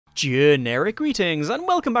Generic greetings and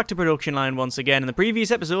welcome back to Production Line once again. In the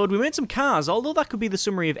previous episode we made some cars, although that could be the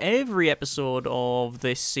summary of every episode of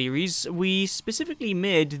this series. We specifically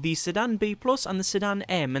made the Sedan B Plus and the Sedan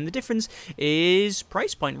M, and the difference is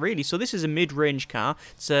price point really. So this is a mid-range car,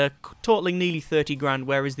 it's totaling nearly 30 grand,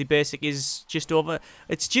 whereas the basic is just over,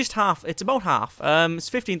 it's just half, it's about half. It's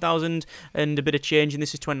 15,000 and a bit of change, and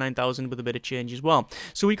this is 29,000 with a bit of change as well.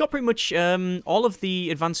 So we got pretty much all of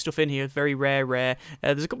the advanced stuff in here, very rare.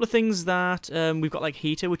 There's a couple of things that we've got, like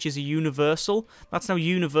heater, which is a universal. That's now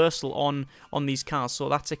universal on these cars, so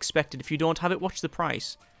that's expected. If you don't have it, watch the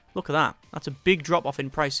price. Look at that. That's a big drop off in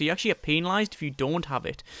price. So you actually get penalised if you don't have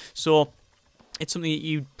it. So it's something that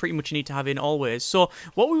you pretty much need to have in always. So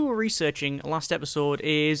what we were researching last episode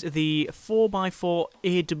is the 4x4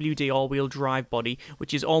 AWD all-wheel drive body,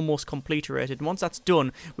 which is almost complete rated. And once that's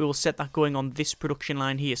done, we will set that going on this production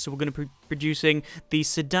line here. So we're going to be producing the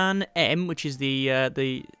Sedan M, which is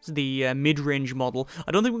the mid-range model.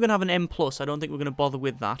 I don't think we're going to have an M Plus. I don't think we're going to bother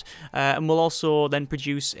with that. And we'll also then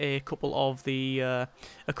produce a couple of the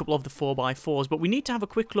 4x4s. But we need to have a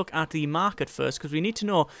quick look at the market first, because we need to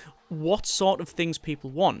know what sort of things people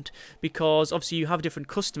want, because obviously you have different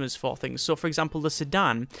customers for things. So for example, the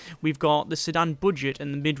sedan, we've got the sedan budget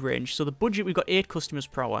and the mid-range. So the budget, we've got 8 customers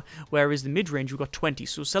per hour, whereas the mid-range we've got 20,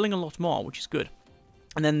 so selling a lot more, which is good.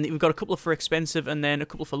 And then we've got a couple for expensive and then a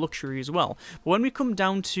couple for luxury as well. But when we come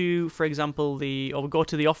down to, for example, we go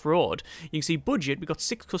to the off-road, you can see budget, we've got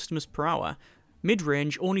 6 customers per hour.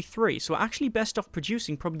 Mid-range, only 3. So we're actually best off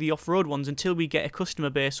producing probably the off-road ones until we get a customer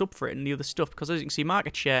base up for it and the other stuff. Because as you can see,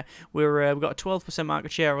 market share, we've got a 12%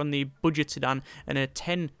 market share on the budget sedan and a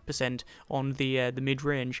 10% on the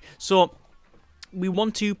mid-range. So we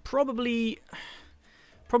want to probably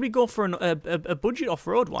go for a budget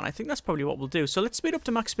off-road one. I think that's probably what we'll do. So let's speed up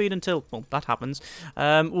to max speed until, well, that happens.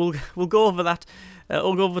 We'll go over that.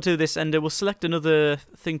 We'll go over to this and we'll select another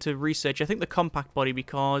thing to research. I think the compact body,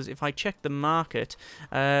 because if I check the market,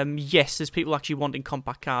 yes, there's people actually wanting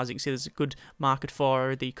compact cars. You can see there's a good market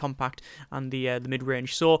for the compact and the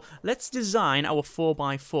mid-range. So let's design our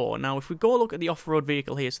 4x4. Now, if we go look at the off-road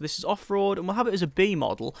vehicle here, so this is off-road, and we'll have it as a B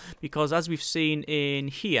model, because as we've seen in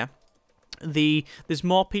here, there's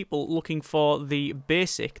more people looking for the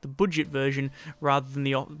basic, the budget version, rather than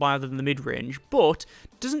the mid-range. But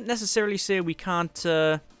doesn't necessarily say we can't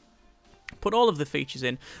put all of the features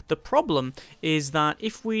in. The problem is that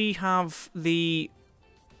if we have the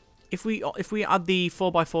if we add the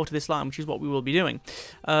 4x4 to this line, which is what we will be doing,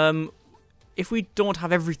 if we don't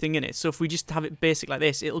have everything in it, so if we just have it basic like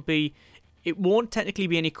this, it won't technically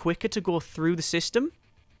be any quicker to go through the system.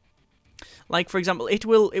 Like, for example, it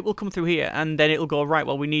will come through here, and then it'll go, right,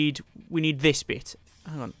 well, we need this bit.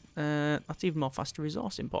 Hang on. That's even more faster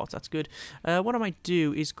resource imports. That's good. What I might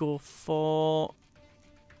do is go for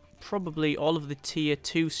probably all of the tier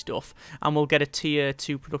 2 stuff, and we'll get a tier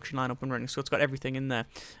 2 production line up and running, so it's got everything in there.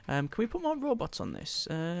 Can we put more robots on this?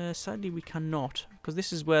 Sadly, we cannot, because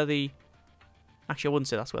this is where the... Actually, I wouldn't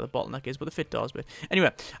say that's where the bottleneck is, but the fit doors bit.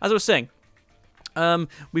 Anyway, as I was saying,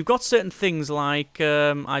 we've got certain things like,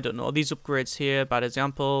 I don't know, these upgrades here, bad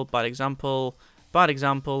example,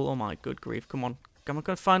 oh my good grief, come on, I'm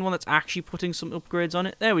going to find one that's actually putting some upgrades on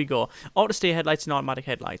it. There we go, auto steer headlights and automatic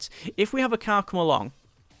headlights. If we have a car come along,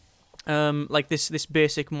 like this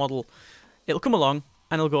basic model, it'll come along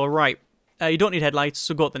and it'll go, right, you don't need headlights,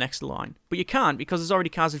 so go to the next line. But you can't, because there's already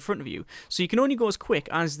cars in front of you, so you can only go as quick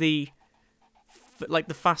as the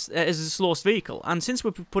slowest vehicle. And since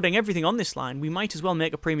we're putting everything on this line, we might as well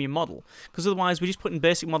make a premium model, because otherwise we're just putting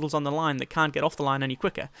basic models on the line that can't get off the line any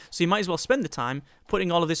quicker. So you might as well spend the time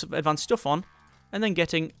putting all of this advanced stuff on and then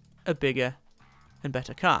getting a bigger and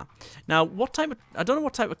better car. Now, I don't know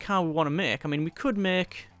what type of car we want to make. I mean, we could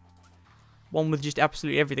make one with just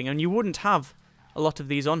absolutely everything, and you wouldn't have a lot of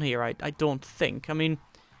these on here, I don't think. I mean,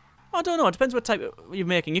 I don't know, it depends what type you're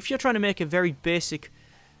making. If you're trying to make a very basic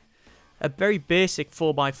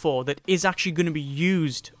 4x4 that is actually going to be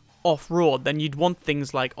used off-road, then you'd want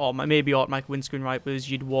things like, maybe automatic windscreen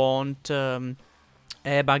wipers, you'd want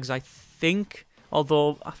airbags, I think,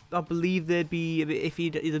 although I believe they'd be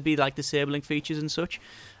like disabling features and such,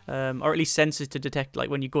 or at least sensors to detect like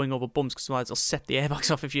when you're going over bumps, because otherwise they'll set the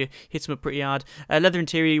airbags off if you hit them pretty hard. Leather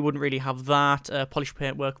interior, you wouldn't really have that. Polish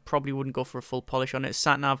paintwork, probably wouldn't go for a full polish on it.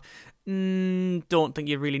 Sat-nav, don't think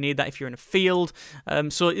you really need that if you're in a field.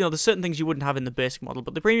 So, you know, there's certain things you wouldn't have in the basic model.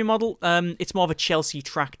 But the premium model, it's more of a Chelsea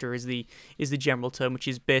tractor is the general term, which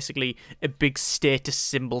is basically a big status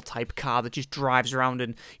symbol type car that just drives around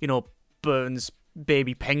and, you know, burns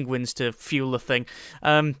baby penguins to fuel the thing.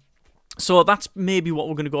 So that's maybe what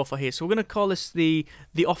we're going to go for here. So we're going to call this the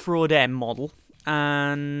off-road M model.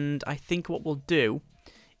 And I think what we'll do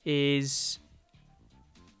is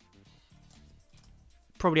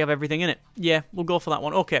probably have everything in it. Yeah, we'll go for that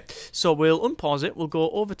one. Okay, so we'll unpause it. We'll go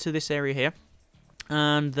over to this area here.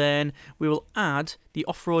 And then we will add the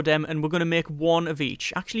off-road M, and we're going to make one of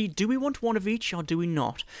each. Actually, do we want one of each, or do we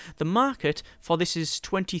not? The market for this is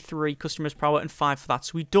 23 customers per hour and 5 for that,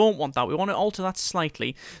 so we don't want that. We want to alter that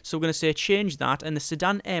slightly. So we're going to say change that, and the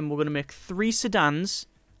sedan M, we're going to make 3 sedans.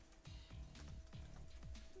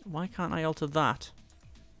 Why can't I alter that?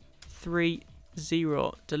 3,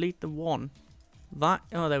 0, delete the 1. That,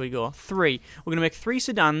 oh, there we go, 3. We're going to make 3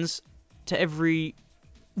 sedans to every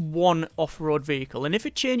 1 off-road vehicle, and if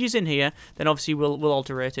it changes in here, then obviously we'll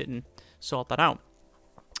alterate it and sort that out.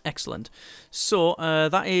 Excellent. So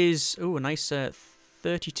that is a nice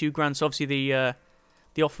 32 grand. So obviously the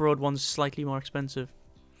off-road one's slightly more expensive.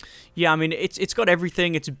 Yeah, I mean it's got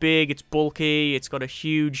everything. It's big, it's bulky, it's got a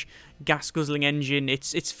huge gas guzzling engine.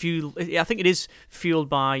 It's fuel. I think it is fueled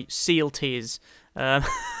by CLTs.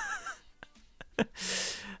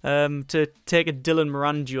 To take a Dylan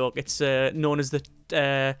Moran joke, it's known as the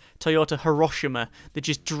Toyota Hiroshima that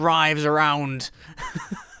just drives around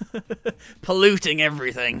polluting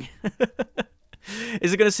everything.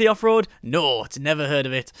 Is it going to see off-road? No, it's never heard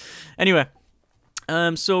of it. Anyway,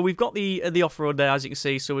 so we've got the off-road there, as you can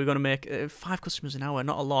see. So we're going to make 5 customers an hour,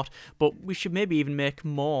 not a lot, but we should maybe even make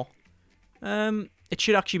more. It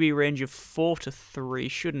should actually be a range of 4 to 3,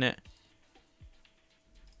 shouldn't it?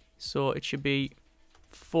 So it should be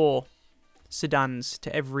 4 sedans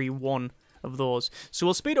to every 1 of those. So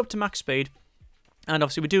we'll speed up to max speed, and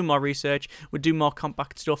obviously we're doing more research, we're doing more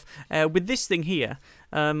compact stuff. With this thing here,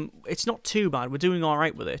 it's not too bad, we're doing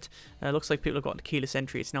alright with it. Looks like people have got keyless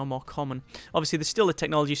entry, it's now more common. Obviously there's still the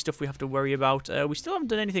technology stuff we have to worry about. We still haven't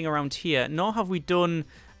done anything around here, nor have we done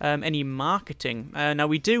any marketing. Now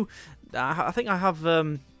we do, I think I have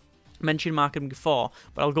mentioned marketing before,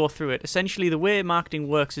 but I'll go through it. Essentially, the way marketing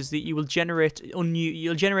works is that you will generate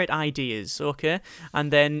ideas, okay,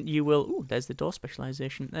 and then you will. Ooh, there's the door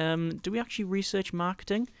specialization. Do we actually research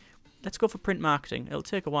marketing? Let's go for print marketing. It'll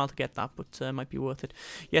take a while to get that, but might be worth it.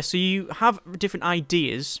 Yeah, so you have different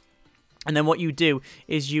ideas, and then what you do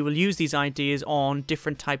is you will use these ideas on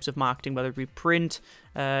different types of marketing, whether it be print,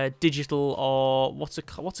 digital, or what's it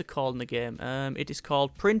called in the game? It is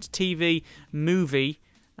called print, TV, movie.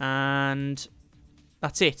 And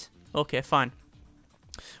that's it. Okay, fine.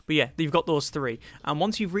 But yeah, you've got those 3. And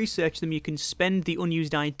once you've researched them, you can spend the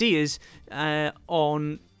unused ideas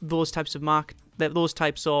on those types of those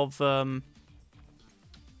types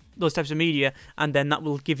of media, and then that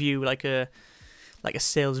will give you like a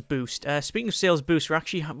sales boost. Speaking of sales boost, we're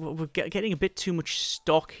getting a bit too much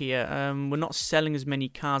stock here. We're not selling as many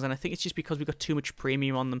cars, and I think it's just because we've got too much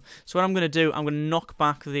premium on them. So what I'm going to do, I'm going to knock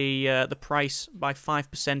back the price by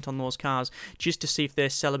 5% on those cars, just to see if they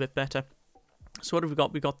sell a bit better. So what have we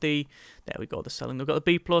got? We've got there we go, the selling. We've got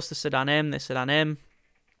the B+, the Sedan M, the Sedan M.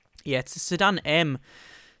 Yeah, it's the Sedan M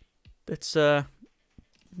that's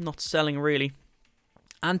not selling really.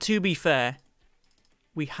 And to be fair,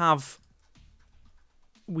 we've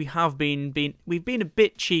been a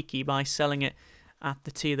bit cheeky by selling it at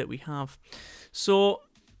the tier that we have. So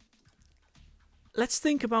let's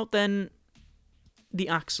think about then the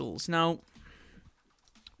axles. Now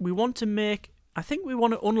we want to make, I think we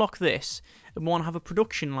want to unlock this, and we want to have a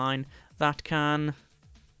production line that can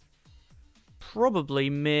probably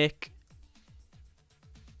make,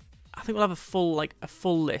 I think we'll have a full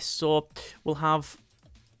list. So we'll have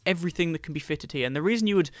everything that can be fitted here. And the reason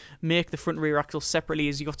you would make the front and rear axle separately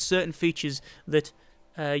is you've got certain features that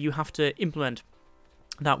you have to implement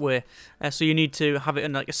that way. So you need to have it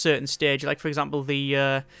in like a certain stage. Like for example,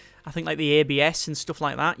 I think like the ABS and stuff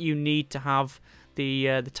like that. You need to have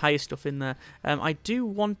the tyre stuff in there. I do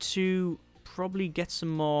want to probably get some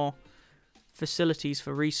more facilities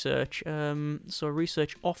for research. So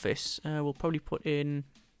research office, we'll probably put in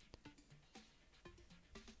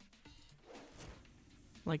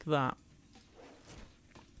like that,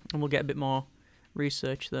 and we'll get a bit more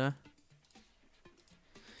research there.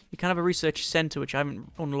 You can have a research center, which I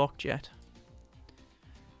haven't unlocked yet.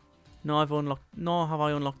 Nor have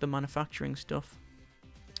I unlocked the manufacturing stuff.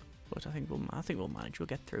 But I think we'll manage. We'll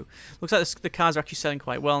get through. Looks like the cars are actually selling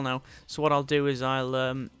quite well now. So what I'll do is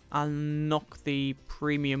I'll knock the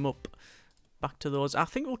premium up back to those. I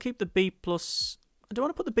think we'll keep the B+. I don't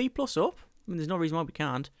want to put the B+ up. I mean, there's no reason why we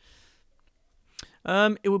can't.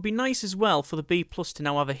 It would be nice as well for the B+ to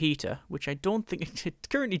now have a heater, which I don't think it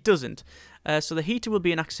currently doesn't. So the heater will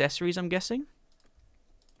be in accessories, I'm guessing.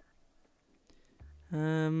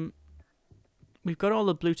 We've got all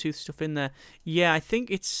the Bluetooth stuff in there. Yeah, I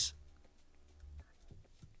think it's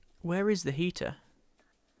Where is the heater?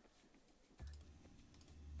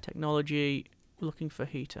 Technology, looking for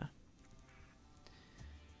heater.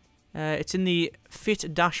 It's in the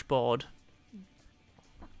fit dashboard.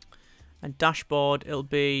 And dashboard, it'll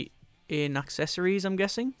be in accessories, I'm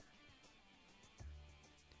guessing.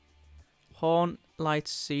 Horn,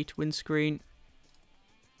 lights, seat, windscreen.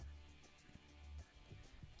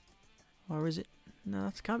 Or is it? No,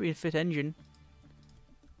 that can't be a fit engine.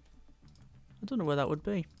 I don't know where that would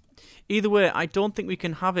be. Either way, I don't think we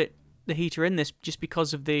can have it, the heater in this, just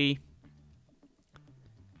because of the...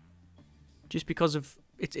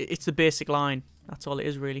 It's the basic line. That's all it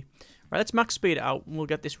is, really. Right, let's max speed it out, and we'll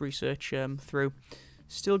get this research through.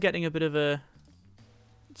 Still getting a bit of a...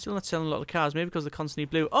 Still not selling a lot of cars, maybe because they're constantly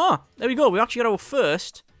blue. Oh, there we go. We actually got our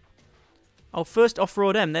first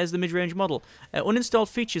off-road M. There's the mid-range model. Uninstalled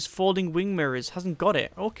features, folding wing mirrors. Hasn't got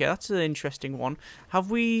it. Okay, that's an interesting one.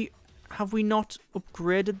 Have we not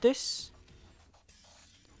upgraded this?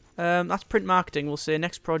 That's print marketing. We'll say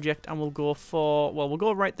next project, and we'll go for... Well, we'll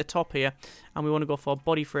go right at the top here, and we want to go for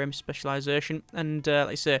body frame specialization. And, like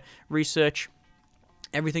I say, research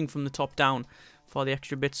everything from the top down for the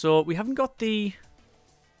extra bit. So, we haven't got the...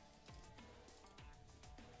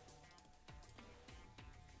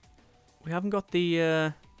 We haven't got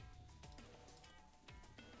the,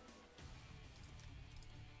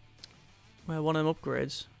 well, one of them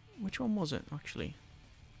upgrades. Which one was it, actually?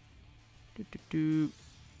 It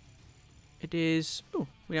is... Oh,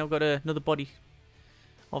 we now got another body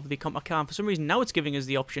of the compact car. For some reason, now it's giving us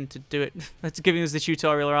the option to do it. It's giving us the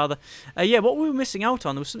tutorial, rather. Yeah, what were we missing out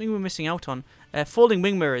on? There was something we were missing out on. Folding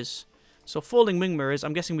wing mirrors. So, folding wing mirrors,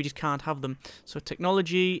 I'm guessing we just can't have them. So,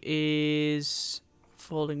 technology is...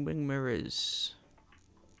 Folding wing mirrors.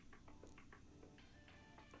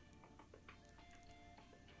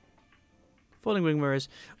 Folding wing mirrors.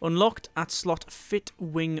 Unlocked at slot fit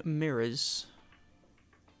wing mirrors.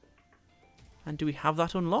 And do we have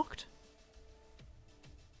that unlocked?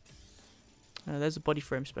 There's a body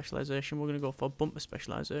frame specialization. We're going to go for bumper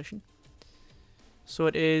specialization. So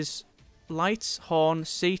it is lights, horn,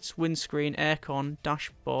 seats, windscreen, aircon,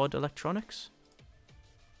 dashboard, electronics.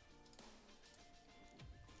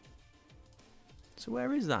 So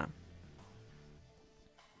where is that?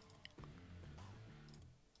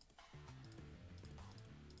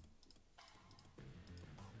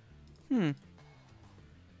 It's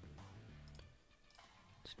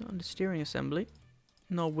not under steering assembly.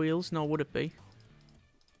 No wheels, nor would it be.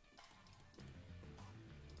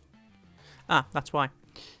 Ah, that's why.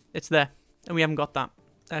 It's there. And we haven't got that.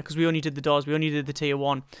 Because we only did the doors. We only did the tier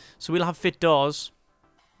 1. So we'll have fit doors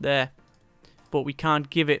there. But we can't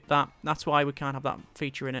give it that. That's why we can't have that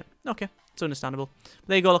feature in it. Okay, it's understandable. But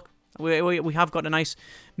there you go, look. We have got a nice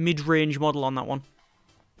mid-range model on that one.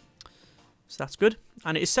 So that's good.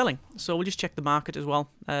 And it is selling. So we'll just check the market as well.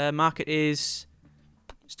 Market is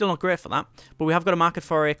still not great for that. But we have got a market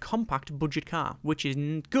for a compact budget car, which is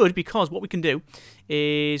good because what we can do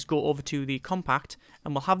is go over to the compact.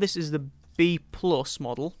 And we'll have this as the B plus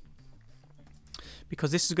model.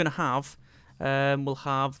 Because this is going to have... we'll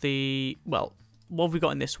have the... Well... What have we got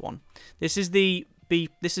in this one? This is the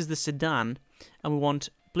sedan, and we want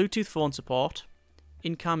Bluetooth phone support,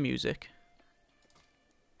 in-car music,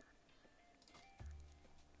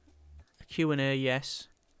 a Q&A, yes,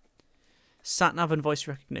 sat-nav and voice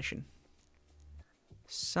recognition.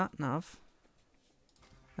 Sat-nav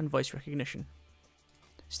and voice recognition.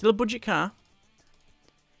 Still a budget car,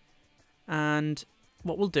 and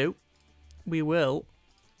what we'll do, we will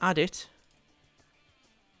add it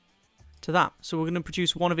to that. So we're going to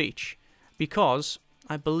produce one of each because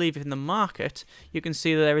I believe in the market you can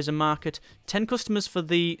see that there is a market 10 customers for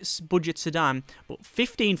the budget sedan but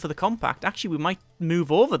 15 for the compact. Actually, we might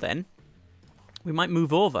move over then. We might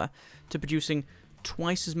move over to producing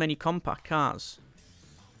twice as many compact cars,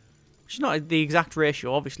 which is not the exact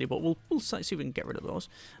ratio obviously, but we'll see if we can get rid of those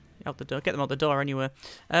out the door, get them out the door anyway.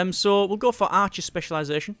 So we'll go for Archer's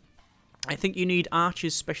specialization. I think you need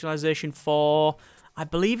Archer's specialization for, I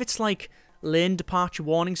believe it's like lane departure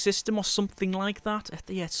warning system or something like that.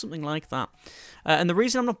 Yeah, it's something like that. And the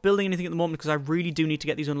reason I'm not building anything at the moment is because I really do need to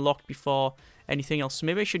get these unlocked before anything else. So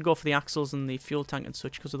maybe I should go for the axles and the fuel tank and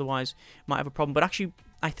such, because otherwise I might have a problem. But actually,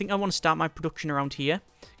 I think I want to start my production around here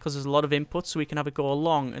because there's a lot of inputs, so we can have it go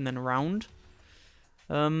along and then around.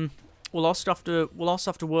 We'll also have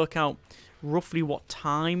to work out roughly what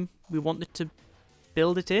time we want it to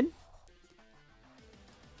build it in.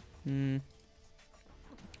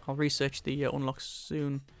 I'll research the unlocks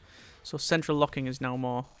soon. So central locking is now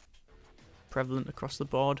more prevalent across the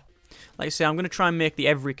board. Like I say, I'm going to try and make the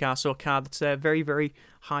every car, so a car that's very, very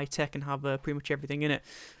high tech and have pretty much everything in it.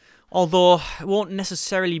 Although, it won't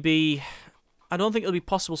necessarily be... I don't think it'll be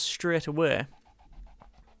possible straight away.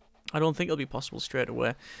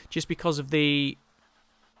 Just because of the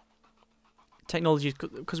technologies,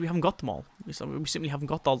 because we haven't got them all. We simply haven't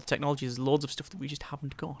got all the technologies. There's loads of stuff that we just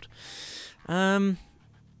haven't got. Looks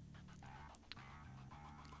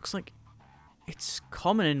like it's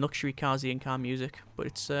common in luxury cars, the in-car music, but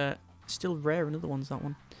it's still rare in other ones, that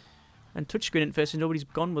one. And touchscreen interface, and nobody's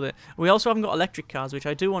gone with it. We also haven't got electric cars, which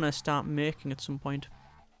I do want to start making at some point.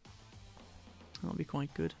 That'll be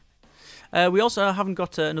quite good. We also haven't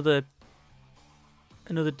got another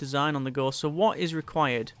design on the go. So what is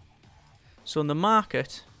required? So in the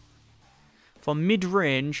market, for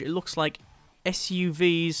mid-range, it looks like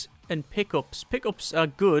SUVs and pickups. Pickups are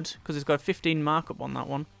good, because it's got a 15 markup on that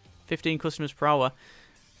one. 15 customers per hour.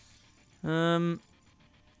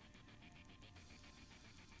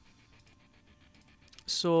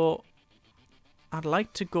 So, I'd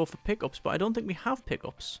like to go for pickups, but I don't think we have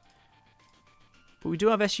pickups. But we do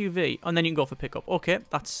have SUV, and then you can go for pickup. Okay,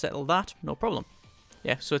 that's settled that. No problem.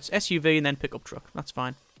 Yeah, so it's SUV and then pickup truck. That's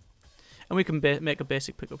fine. And we can make a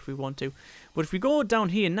basic pickup if we want to. But if we go down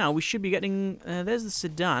here now, we should be getting... there's the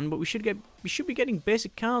sedan, but we should be getting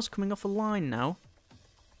basic cars coming off a line now.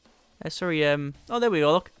 Sorry, oh, there we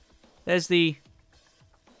go, look. There's the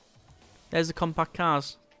compact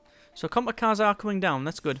cars. So compact cars are coming down,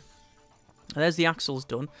 that's good. There's the axles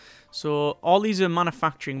done. So all these are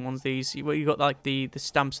manufacturing ones, these. You got like the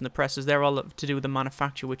stamps and the presses, they're all to do with the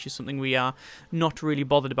manufacture, which is something we are not really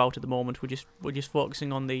bothered about at the moment. We're just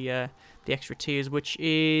focusing on the extra tiers, which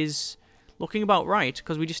is looking about right,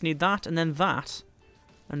 because we just need that and then that.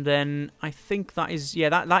 And then I think that is, yeah,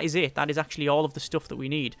 that is it. That is actually all of the stuff that we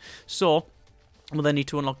need. So we'll then need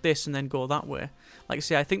to unlock this and then go that way. Like I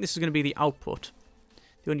say, I think this is going to be the output.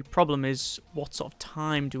 The only problem is what sort of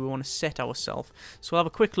time do we want to set ourselves. So we'll have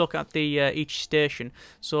a quick look at the each station.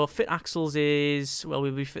 So fit axles is, well,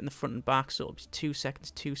 we'll be fitting the front and back, so it'll be 2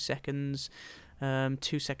 seconds, 2 seconds, 2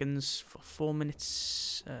 seconds for 4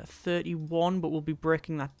 minutes 31, but we'll be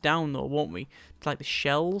breaking that down though, won't we? It's like the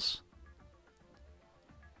shells.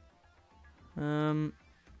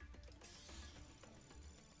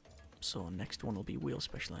 So next one will be wheel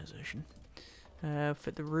specialization.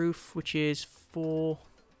 Fit the roof, which is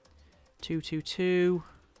 4222.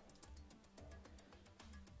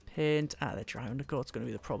 Paint. The dry undercoat's going to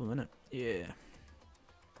be the problem, isn't it? Yeah.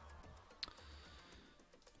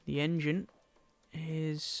 The engine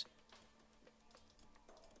is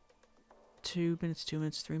 2 minutes, 2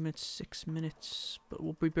 minutes, 3 minutes, 6 minutes. But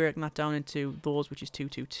we'll be breaking that down into those, which is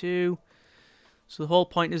 222. So the whole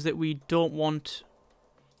point is that we don't want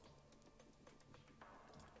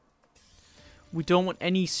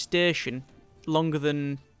any station longer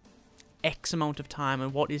than X amount of time.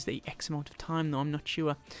 And what is the X amount of time, though? I'm not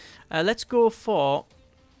sure. Let's go for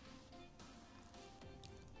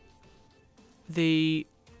the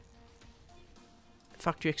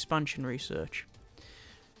factory expansion research.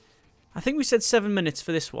 I think we said 7 minutes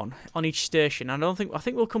for this one on each station. I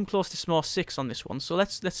think we'll come close to small 6 on this one. So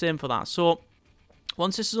let's aim for that. So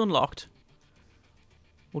once this is unlocked,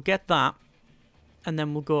 we'll get that, and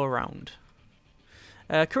then we'll go around.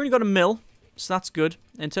 Currently got a mill, so that's good.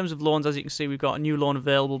 In terms of loans, as you can see, we've got a new loan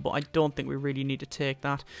available, but I don't think we really need to take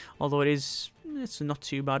that. Although it's not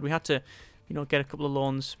too bad. We had to, get a couple of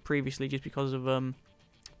loans previously just because of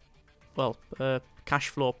cash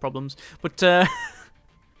flow problems. But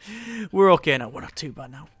we're okay now. We're not too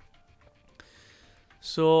bad now.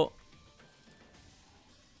 So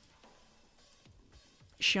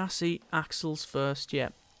chassis, axles first, yeah.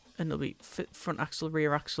 And it'll be front axle,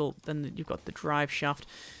 rear axle, then you've got the drive shaft,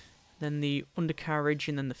 then the undercarriage,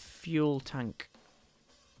 and then the fuel tank.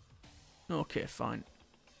 Okay, fine.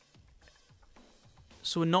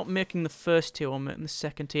 So we're not making the first tier, we're making the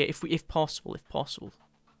second tier, if possible.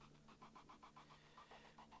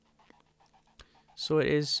 So it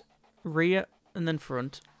is rear and then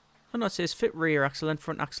front. Oh no, it says fit rear axle, then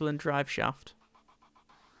front axle, and drive shaft.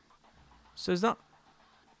 So is that...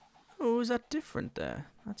 Oh, is that different there?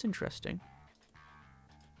 That's interesting.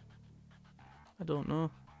 I don't know.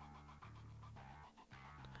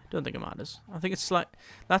 Don't think it matters. I think it's like...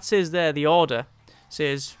 That says there, the order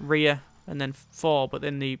says rear and then 4, but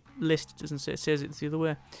then the list doesn't say, it says it's the other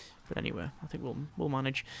way. But anyway, I think we'll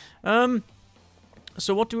manage.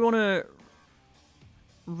 So what do we want to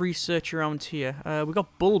research around here? We've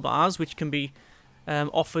got bull bars, which can be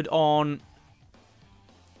offered on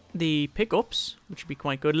the pickups, which would be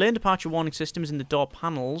quite good. Lane departure warning systems in the door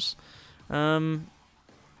panels.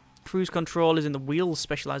 Cruise control is in the wheels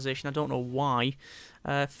specialization. I don't know why.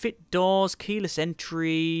 Fit doors, keyless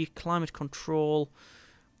entry, climate control.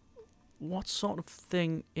 what sort of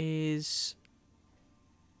thing is...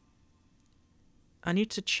 I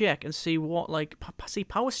need to check and see what, like, see,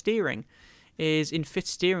 power steering is in fit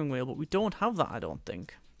steering wheel, but we don't have that, I don't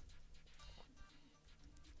think.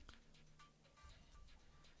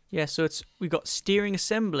 Yeah, so we got steering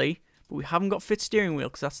assembly, but we haven't got fit steering wheel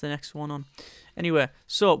because that's the next one on. Anyway,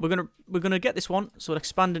 so we're gonna get this one, so we'll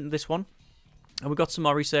expand into this one. And we've got some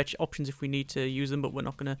more research options if we need to use them, but we're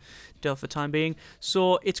not going to delve for the time being.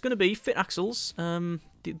 So it's going to be fit axles.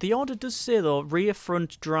 The order does say, though, rear,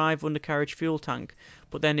 front, drive, undercarriage, fuel tank.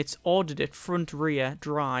 But then it's ordered it front, rear,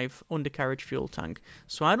 drive, undercarriage, fuel tank.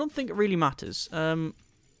 So I don't think it really matters.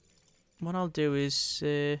 What I'll do is...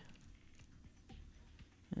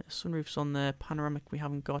 sunroof's on there. Panoramic we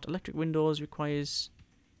haven't got. Electric windows requires...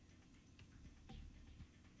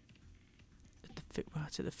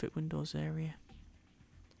 That's at the fit windows area.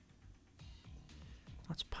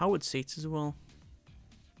 That's powered seats as well.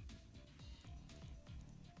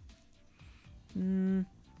 Wonder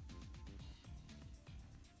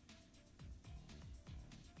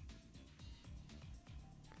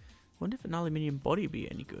if an aluminium body would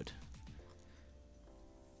be any good.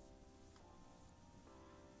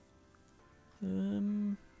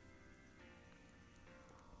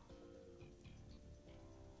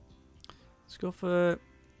 Let's go for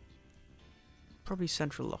probably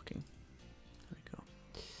central locking. There we go.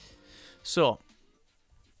 So,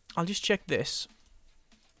 I'll just check this.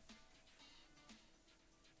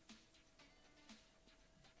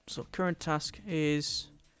 So, current task is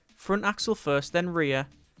front axle first, then rear,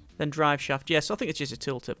 then drive shaft. Yes, I think it's just a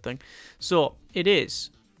tilt-tip thing. So, it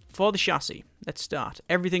is for the chassis. Let's start.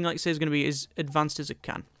 Everything, like I say, is going to be as advanced as it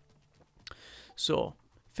can. So,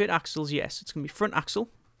 fit axles, yes. It's going to be front axle,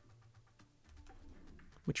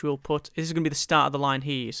 which we'll put... This is going to be the start of the line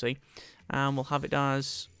here, you see. And we'll have it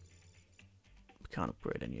as... We can't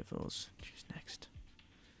upgrade any of those. Choose next.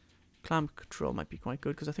 Climate control might be quite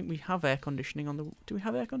good, because I think we have air conditioning on the... Do we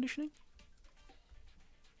have air conditioning?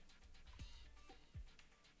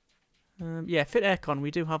 Yeah, fit aircon,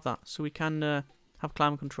 we do have that. So we can have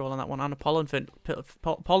climate control on that one, and a pollen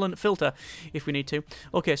filter if we need to.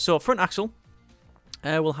 Okay, so front axle.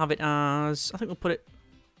 We'll have it as... I think we'll put it...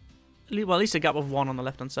 Well, at least a gap of 1 on the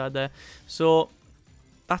left-hand side there. So,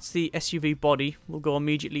 that's the SUV body. We'll go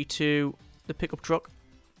immediately to the pickup truck.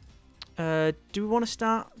 Do we want to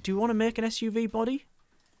start... Do we want to make an SUV body?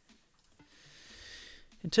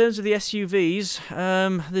 In terms of the SUVs,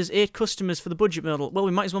 there's 8 customers for the budget model. Well,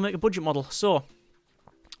 we might as well make a budget model. So,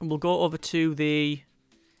 we'll go over to the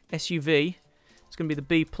SUV. It's going to be the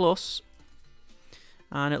B+.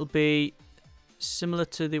 And it'll be... similar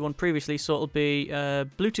to the one previously, so it'll be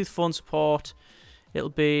Bluetooth phone support, it'll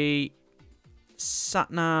be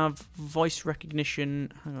sat-nav, voice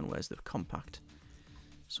recognition, hang on, where's the compact?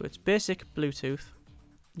 So it's basic Bluetooth,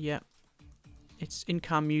 yeah, it's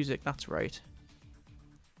in-car music, that's right.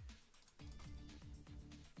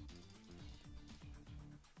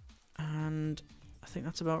 And I think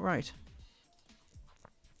that's about right.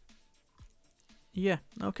 Yeah,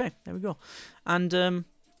 okay, there we go. And,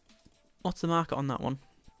 what's the market on that one?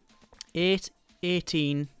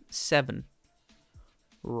 818.7.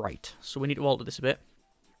 Right. So we need to alter this a bit.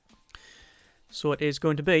 So it is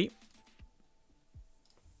going to be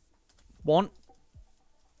 1,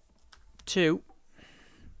 2,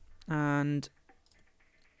 and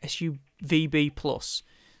SUVB plus.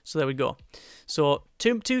 So there we go. So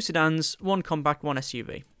two sedans, 1 compact, 1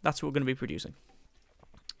 SUV. That's what we're going to be producing.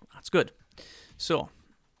 That's good. So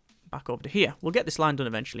back over to here. We'll get this line done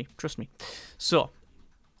eventually. Trust me. So,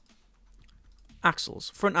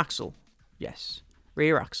 axles. Front axle. Yes.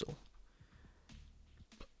 Rear axle.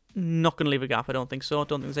 Not going to leave a gap, I don't think so. I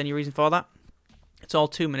don't think there's any reason for that. It's all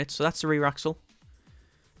 2 minutes, so that's the rear axle.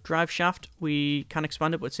 Drive shaft, we can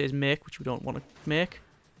expand it, but it says make, which we don't want to make.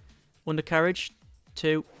 Undercarriage,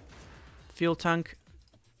 2. Fuel tank,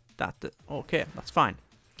 okay, that's fine.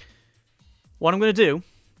 What I'm going to do,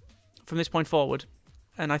 from this point forward,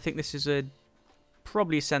 and I think this is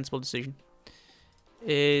probably a sensible decision,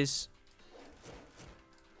 is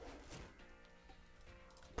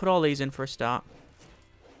put all these in for a start.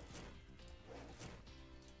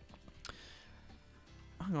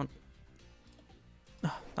 Hang on.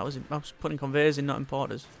 Oh, I was putting conveyors in, not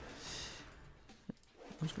importers.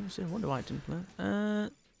 I was going to say, I wonder why I didn't play.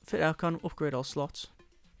 Fit aircon, upgrade all slots.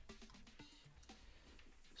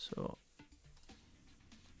 So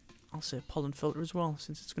I'll say pollen filter as well,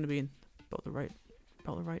 since it's going to be in about the right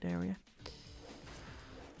area.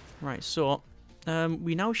 Right, so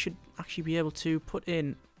we now should actually be able to put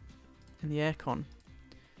in the aircon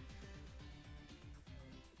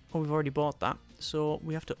Oh, we've already bought that. So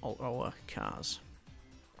we have to alter our cars.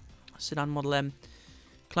 Sedan Model M.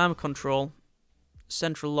 Climate control.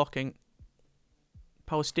 Central locking.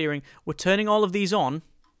 Power steering. We're turning all of these on,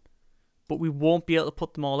 but we won't be able to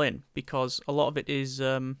put them all in because a lot of it is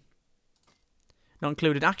not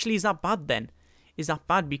included. Actually, is that bad then? Is that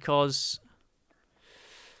bad because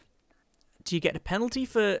do you get a penalty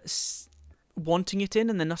for wanting it in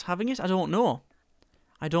and then not having it? I don't know.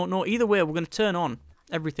 I don't know. Either way, we're going to turn on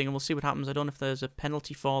everything and we'll see what happens. I don't know if there's a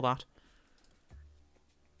penalty for that.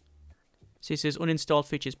 See, it says uninstalled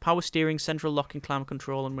features. Power steering, central locking, climate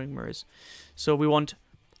control, and wing mirrors. So we want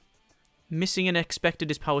missing and expected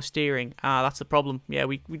is power steering. Ah, that's the problem. Yeah,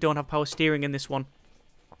 we don't have power steering in this one.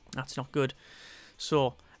 That's not good.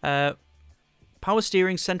 So, power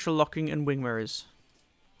steering, central locking, and wing mirrors.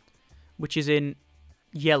 Which is in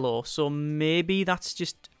yellow. So maybe that's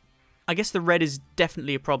just... I guess the red is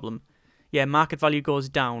definitely a problem. Yeah, market value goes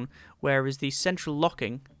down. Whereas the central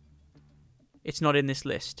locking, it's not in this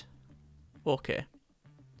list. Okay.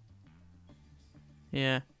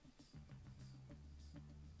 Yeah.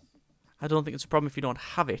 I don't think it's a problem if you don't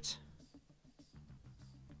have it.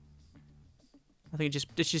 I think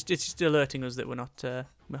it's just alerting us that we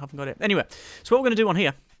haven't got it. Anyway, so what we're going to do on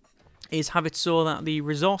here is have it so that the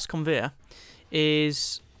resource conveyor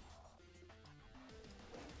is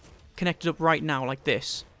connected up right now like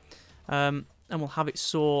this. And we'll have it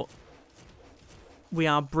so we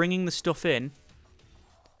are bringing the stuff in.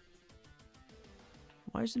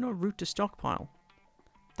 Why is there no route to stockpile?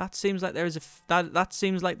 That seems like there is that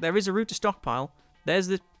seems like there is a route to stockpile. There's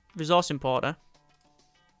the resource importer.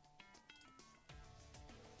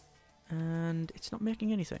 And it's not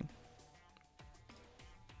making anything.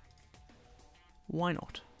 Why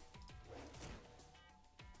not?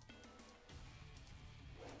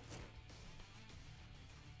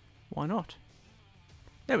 Why not?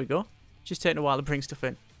 There we go. Just taking a while to bring stuff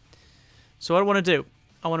in. So what I want to do,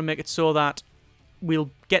 I want to make it so that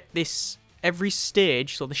we'll get this every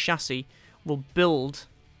stage, so the chassis will build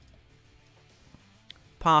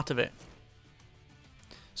part of it.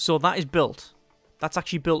 So that is built. That's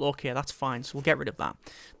actually built okay, that's fine, so we'll get rid of that.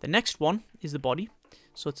 The next one is the body.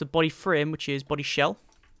 So it's a body frame, which is body shell.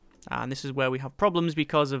 And this is where we have problems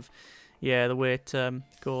because of, yeah, the way it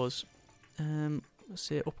goes. Let's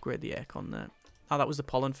say upgrade the aircon there. Oh, that was the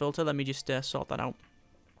pollen filter. Let me just sort that out.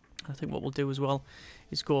 I think what we'll do as well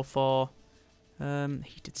is go for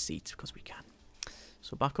heated seats because we can.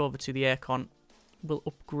 So back over to the aircon. We'll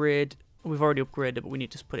upgrade. We've already upgraded it, but we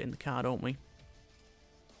need to put it in the car, don't we?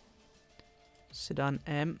 Sedan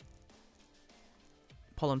M.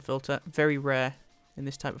 Pollen filter. Very rare in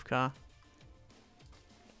this type of car.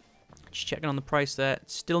 Just checking on the price there.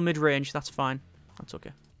 It's still mid-range. That's fine. That's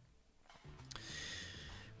okay.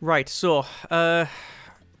 Right, so, yeah,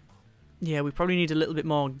 we probably need a little bit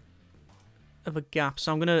more of a gap.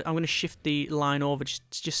 So I'm gonna shift the line over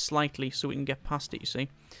just slightly so we can get past it. You see,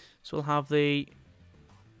 so we'll have the.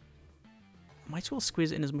 Might as well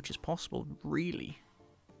squeeze it in as much as possible. Really.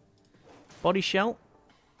 Body shell,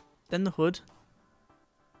 then the hood,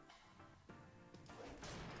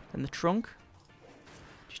 then the trunk.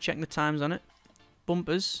 Just checking the times on it.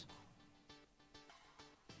 Bumpers.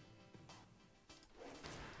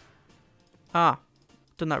 Ah,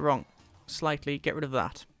 done that wrong. Slightly, get rid of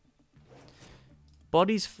that.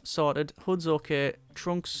 Body's sorted, hood's okay,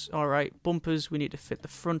 trunk's alright, bumpers, we need to fit the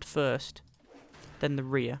front first, then the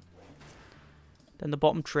rear. Then the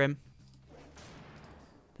bottom trim.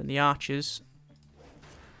 Then the arches.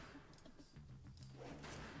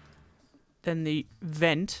 Then the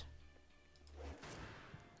vent.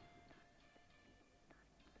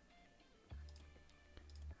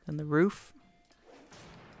 Then the roof.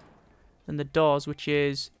 And the doors, which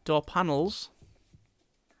is door panels,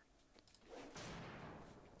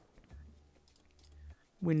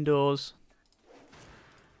 windows,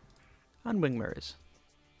 and wing mirrors.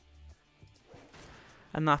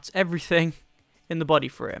 And that's everything in the body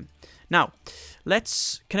frame. Now,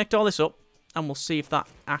 let's connect all this up, and we'll see if that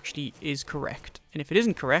actually is correct. And if it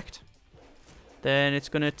isn't correct, then it's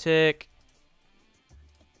going to take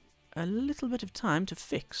a little bit of time to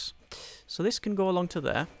fix. So this can go along to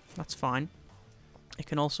there. That's fine. It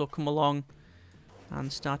can also come along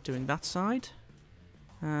and start doing that side.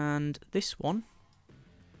 And this one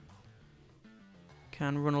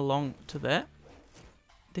can run along to there.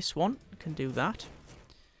 This one can do that.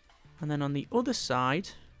 And then on the other side,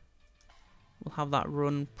 we'll have that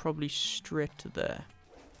run probably straight to there.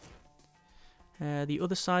 The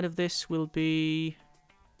other side of this will be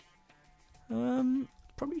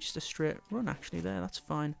probably just a straight run actually there. That's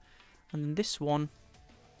fine. And then this one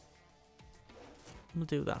We'll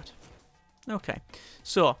do that. Okay,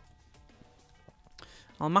 so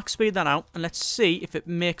I'll max speed that out, and let's see if it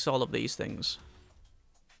makes all of these things.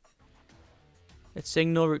 It's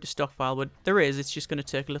saying no route to stockpile, but there is. It's just going to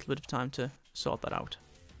take a little bit of time to sort that out.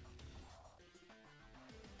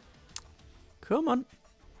 Come on.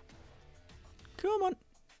 Come on.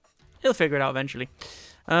 He'll figure it out eventually.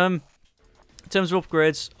 In terms of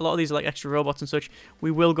upgrades, a lot of these are like extra robots and such.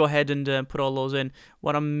 We will go ahead and put all those in.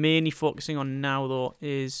 What I'm mainly focusing on now, though,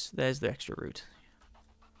 is... There's the extra route.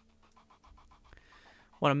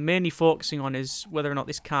 What I'm mainly focusing on is whether or not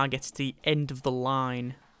this car gets to the end of the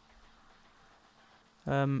line.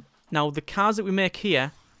 Now, the cars that we make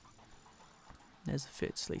here... There's the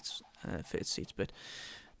fitted seats bit.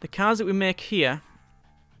 The cars that we make here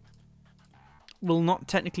will not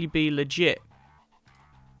technically be legit.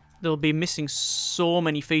 They'll be missing so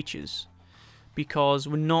many features because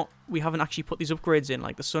we haven't actually put these upgrades in,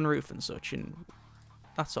 like the sunroof and such, and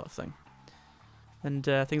that sort of thing. And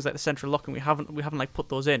things like the central locking, we haven't like put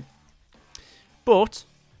those in. But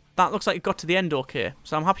that looks like it got to the end okay,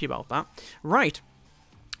 so I'm happy about that. Right.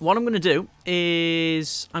 What I'm going to do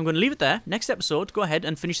is I'm going to leave it there. Next episode, go ahead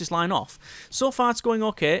and finish this line off. So far, it's going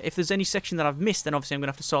okay. If there's any section that I've missed, then obviously I'm going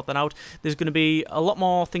to have to sort that out. There's going to be a lot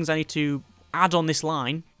more things I need to add on this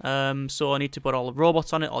line. So I need to put all the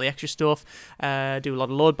robots on it, all the extra stuff, do a lot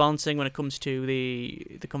of load balancing when it comes to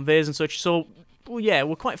the conveyors and such. So, well, yeah,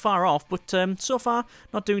 we're quite far off, but so far,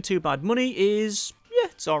 not doing too bad. Money is... Yeah,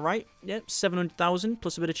 it's alright. Yeah, 700,000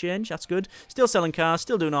 plus a bit of change. That's good. Still selling cars,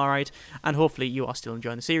 still doing alright. And hopefully you are still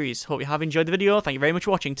enjoying the series. Hope you have enjoyed the video. Thank you very much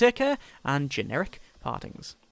for watching. Take care, and generic partings.